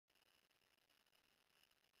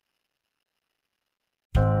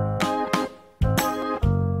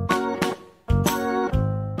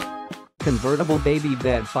Convertible baby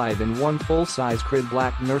bed 5-in-1 full-size crib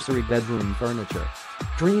black nursery bedroom furniture.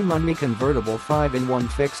 Dream on me convertible 5-in-1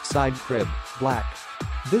 fixed-side crib, black.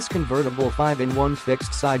 This convertible 5-in-1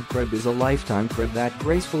 fixed-side crib is a lifetime crib that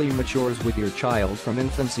gracefully matures with your child from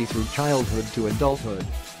infancy through childhood to adulthood.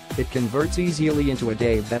 It converts easily into a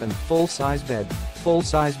day bed and full-size bed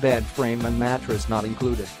frame and mattress not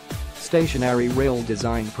included. Stationary rail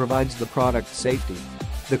design provides the product safety.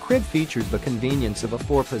 The crib features the convenience of a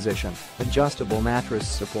 4-position, adjustable mattress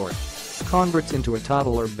support. Converts into a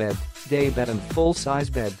toddler bed, day bed and full-size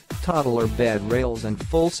bed, toddler bed rails and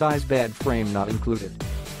full-size bed frame not included.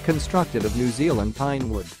 Constructed of New Zealand pine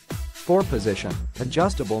wood. 4-position,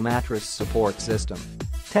 adjustable mattress support system.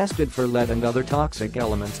 Tested for lead and other toxic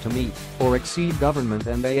elements to meet or exceed government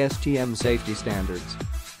and ASTM safety standards.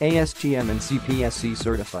 ASTM and CPSC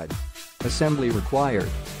certified. Assembly required,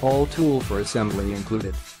 all tool for assembly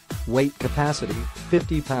included. Weight capacity,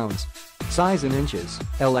 50 pounds. Size in inches,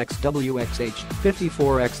 LXWXH,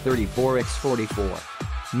 54x34x44.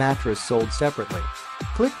 Mattress sold separately.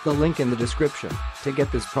 Click the link in the description to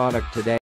get this product today.